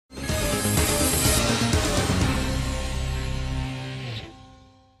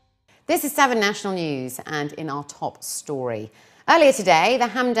This is 7 National News, and in our top story. Earlier today, the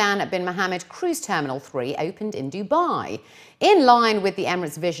Hamdan bin Mohammed Cruise Terminal 3 opened in Dubai, in line with the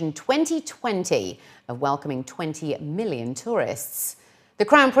Emirates' Vision 2020 of welcoming 20 million tourists. The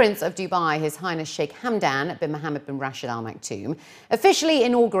Crown Prince of Dubai, His Highness Sheikh Hamdan bin Mohammed bin Rashid Al Maktoum, officially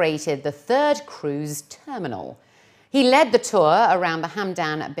inaugurated the third cruise terminal. He led the tour around the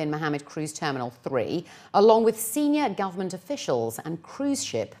Hamdan bin Mohammed Cruise Terminal 3, along with senior government officials and cruise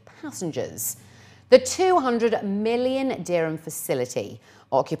ship passengers. The 200 million dirham facility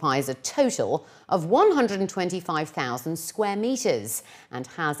occupies a total of 125,000 square metres and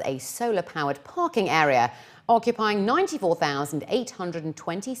has a solar-powered parking area occupying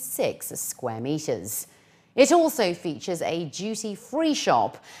 94,826 square metres. It also features a duty-free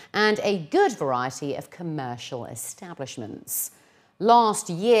shop and a good variety of commercial establishments. Last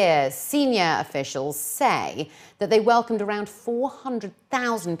year, senior officials say that they welcomed around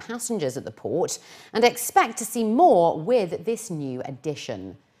 400,000 passengers at the port and expect to see more with this new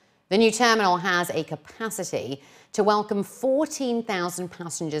addition. The new terminal has a capacity to welcome 14,000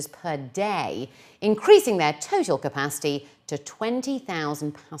 passengers per day, increasing their total capacity to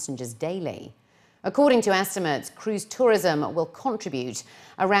 20,000 passengers daily. According to estimates, cruise tourism will contribute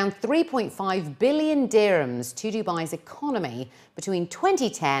around 3.5 billion dirhams to Dubai's economy between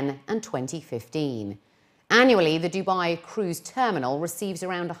 2010 and 2015. Annually, the Dubai Cruise Terminal receives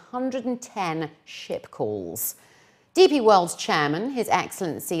around 110 ship calls. DP World's chairman, His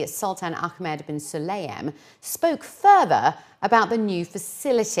Excellency Sultan Ahmed bin Sulayem, spoke further about the new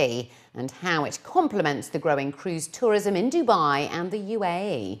facility and how it complements the growing cruise tourism in Dubai and the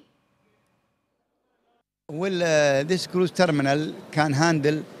UAE. Well, this cruise terminal can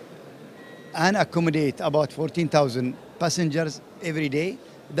handle and accommodate about 14,000 passengers every day.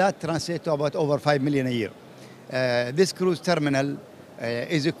 That translates to about over 5 million a year. This cruise terminal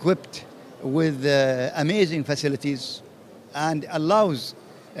is equipped with amazing facilities and allows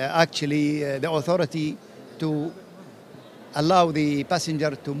the authority to allow the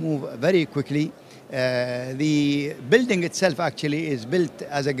passenger to move very quickly. The building itself actually is built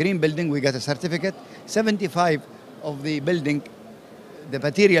as a green building. We got a certificate. 75 of the building, the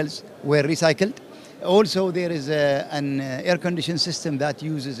materials were recycled. Also, there is an air conditioning system that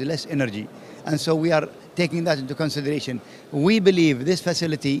uses less energy. And so we are taking that into consideration. We believe this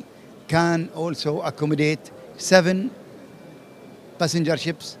facility can also accommodate 7 passenger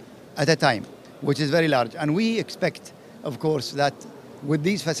ships at a time, which is very large. And we expect, of course, that with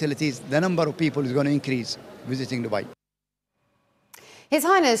these facilities, the number of people is going to increase visiting Dubai. His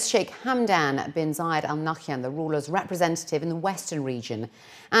Highness Sheikh Hamdan bin Zayed Al Nahyan, the ruler's representative in the Western region,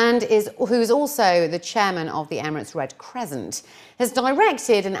 and who is also the chairman of the Emirates Red Crescent, has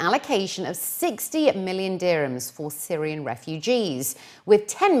directed an allocation of 60 million dirhams for Syrian refugees, with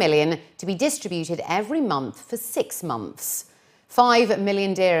 10 million to be distributed every month for 6 months. 5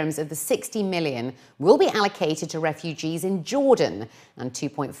 million dirhams of the 60 million will be allocated to refugees in Jordan and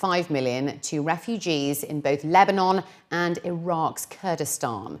 2.5 million to refugees in both Lebanon and Iraq's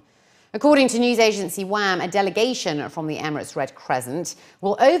Kurdistan. According to news agency WAM, a delegation from the Emirates Red Crescent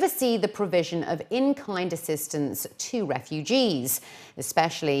will oversee the provision of in-kind assistance to refugees,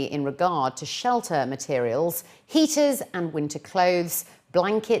 especially in regard to shelter materials, heaters and winter clothes,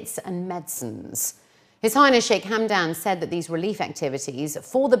 blankets and medicines. His Highness Sheikh Hamdan said that these relief activities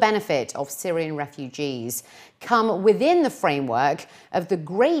for the benefit of Syrian refugees come within the framework of the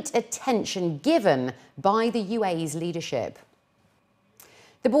great attention given by the UAE's leadership.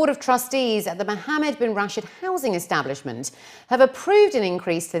 The Board of Trustees at the Mohammed bin Rashid housing establishment have approved an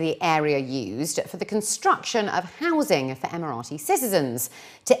increase to the area used for the construction of housing for Emirati citizens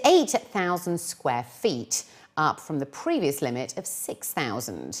to 8,000 square feet, up from the previous limit of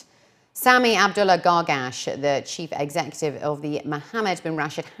 6,000. Sami Abdullah Gargash, the chief executive of the Mohammed bin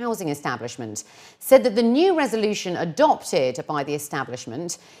Rashid housing establishment, said that the new resolution adopted by the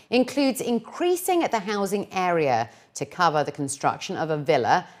establishment includes increasing the housing area to cover the construction of a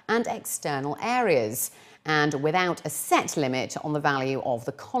villa and external areas, and without a set limit on the value of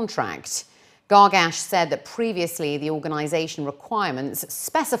the contract. Gargash said that previously the organisation requirements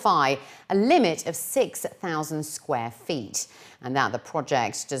specify a limit of 6,000 square feet and that the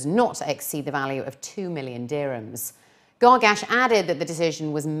project does not exceed the value of 2 million dirhams. Gargash added that the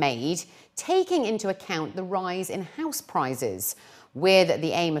decision was made taking into account the rise in house prices, with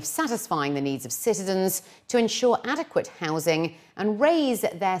the aim of satisfying the needs of citizens to ensure adequate housing and raise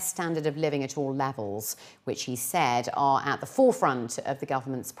their standard of living at all levels, which he said are at the forefront of the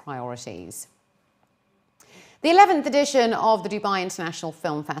government's priorities. The 11th edition of the Dubai International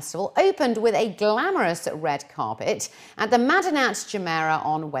Film Festival opened with a glamorous red carpet at the Madinat Jumeirah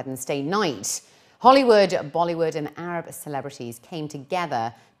on Wednesday night. Hollywood, Bollywood and Arab celebrities came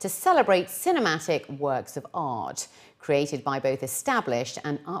together to celebrate cinematic works of art created by both established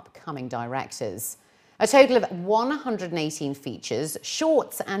and upcoming directors. A total of 118 features,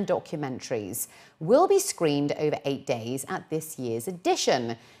 shorts and documentaries will be screened over 8 days at this year's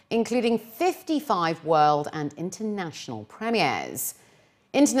edition, including 55 world and international premieres.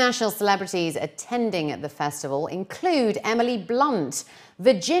 International celebrities attending the festival include Emily Blunt,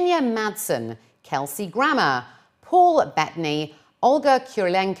 Virginia Madsen, Kelsey Grammer, Paul Bettany, Olga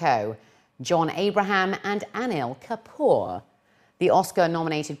Kurylenko, John Abraham and Anil Kapoor. The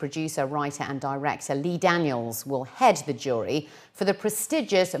Oscar-nominated producer, writer and director Lee Daniels will head the jury for the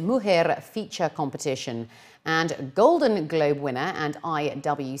prestigious Muhir feature competition, and Golden Globe winner and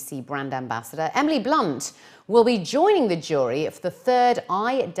IWC brand ambassador Emily Blunt will be joining the jury for the third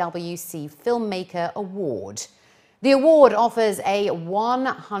IWC Filmmaker Award. The award offers a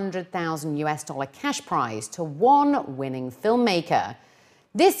 $100,000 cash prize to one winning filmmaker.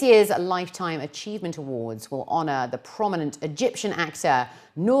 This year's Lifetime Achievement Awards will honour the prominent Egyptian actor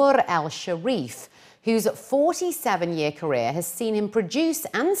Noor El Sharif, whose 47-year career has seen him produce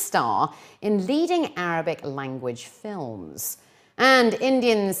and star in leading Arabic language films. And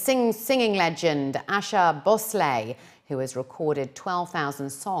Indian singing legend Asha Bhosle, who has recorded 12,000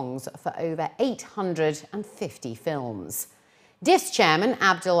 songs for over 850 films. DIFF's chairman,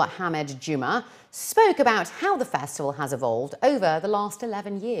 Abdul Hamid Juma, spoke about how the festival has evolved over the last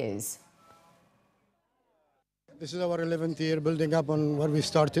 11 years. This is our 11th year, building up on where we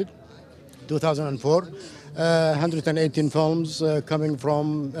started, 2004. 118 films coming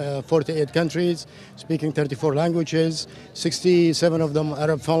from 48 countries, speaking 34 languages, 67 of them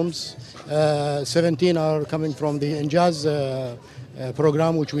Arab films, 17 are coming from the Injaz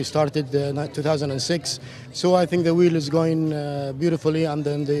program, which we started in 2006. So I think the wheel is going beautifully, and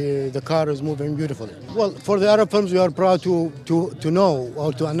then the car is moving beautifully. Well, for the Arab films, we are proud to know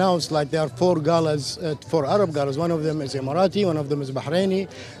or to announce like there are 4 galas, 4 Arab galas. One of them is Emirati, one of them is Bahraini,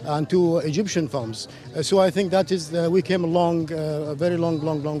 and 2 Egyptian films. So I think that is we came along a very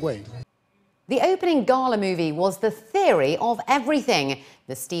long way. The opening gala movie was The Theory of Everything,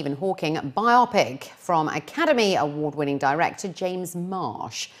 the Stephen Hawking biopic from Academy Award-winning director James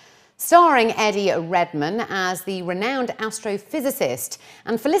Marsh. Starring Eddie Redmayne as the renowned astrophysicist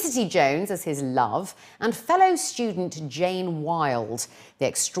and Felicity Jones as his love and fellow student Jane Wilde. The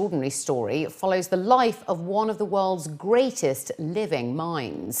extraordinary story follows the life of one of the world's greatest living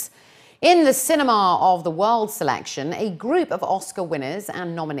minds. In the Cinema of the World selection, a group of Oscar winners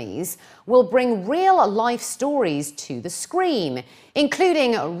and nominees will bring real-life stories to the screen,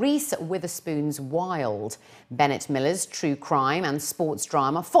 including Reese Witherspoon's Wild, Bennett Miller's true crime and sports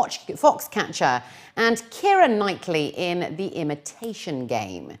drama Foxcatcher, and Keira Knightley in The Imitation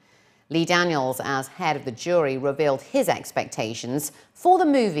Game. Lee Daniels, as head of the jury, revealed his expectations for the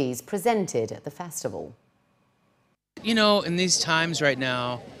movies presented at the festival. You know, in these times right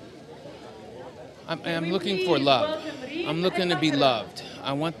now, I'm looking for love. I'm looking to be loved.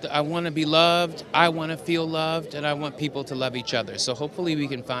 I want to be loved. I want to feel loved, and I want people to love each other. So hopefully we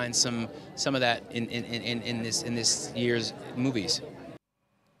can find some of that in this year's movies.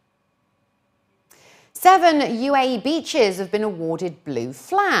 7 UAE beaches have been awarded blue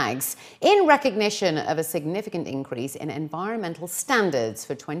flags in recognition of a significant increase in environmental standards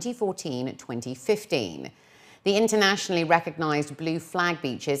for 2014-2015. The internationally recognised blue flag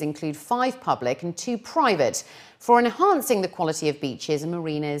beaches include 5 public and 2 private for enhancing the quality of beaches and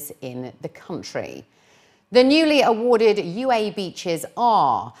marinas in the country. The newly awarded UAE beaches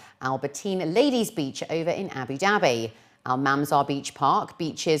are Albertine Ladies Beach over in Abu Dhabi, Al Mamzar Beach Park,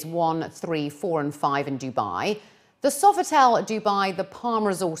 beaches 1, 3, 4 and 5 in Dubai, the Sofitel Dubai, the Palm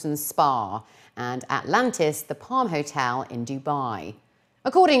Resort and Spa, and Atlantis, the Palm Hotel in Dubai.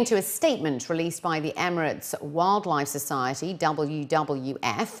 According to a statement released by the Emirates Wildlife Society,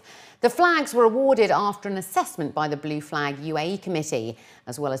 WWF, the flags were awarded after an assessment by the Blue Flag UAE Committee,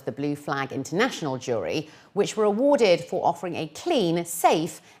 as well as the Blue Flag International Jury, which were awarded for offering a clean,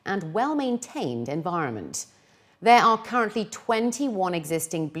 safe and well-maintained environment. There are currently 21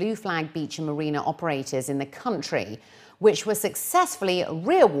 existing Blue Flag beach and marina operators in the country, which were successfully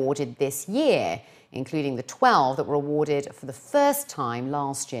re-awarded this year, including the 12 that were awarded for the first time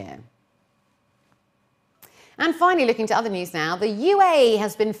last year. And finally, looking to other news now, the UAE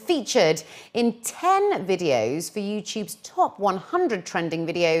has been featured in 10 videos for YouTube's top 100 trending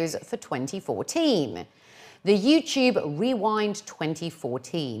videos for 2014. The YouTube Rewind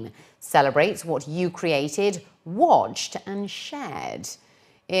 2014 celebrates what you created watched and shared.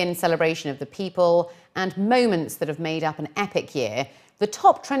 In celebration of the people and moments that have made up an epic year, the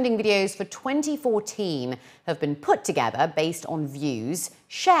top trending videos for 2014 have been put together based on views,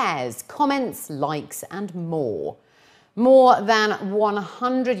 shares, comments, likes, and more. More than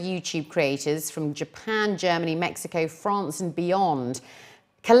 100 YouTube creators from Japan, Germany, Mexico, France, and beyond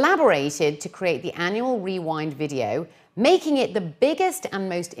collaborated to create the annual Rewind video, making it the biggest and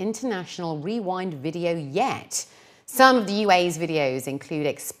most international Rewind video yet. Some of the UAE's videos include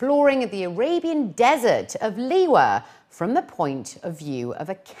exploring the Arabian desert of Liwa from the point of view of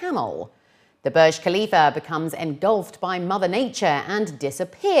a camel. The Burj Khalifa becomes engulfed by Mother Nature and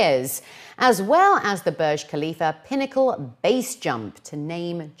disappears, as well as the Burj Khalifa pinnacle base jump, to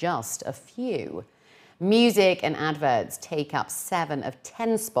name just a few. Music and adverts take up 7 of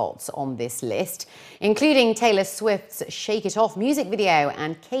 10 spots on this list, including Taylor Swift's Shake It Off music video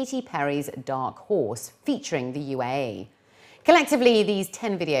and Katy Perry's Dark Horse, featuring the UAE. Collectively, these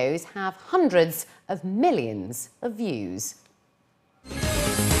 10 videos have hundreds of millions of views.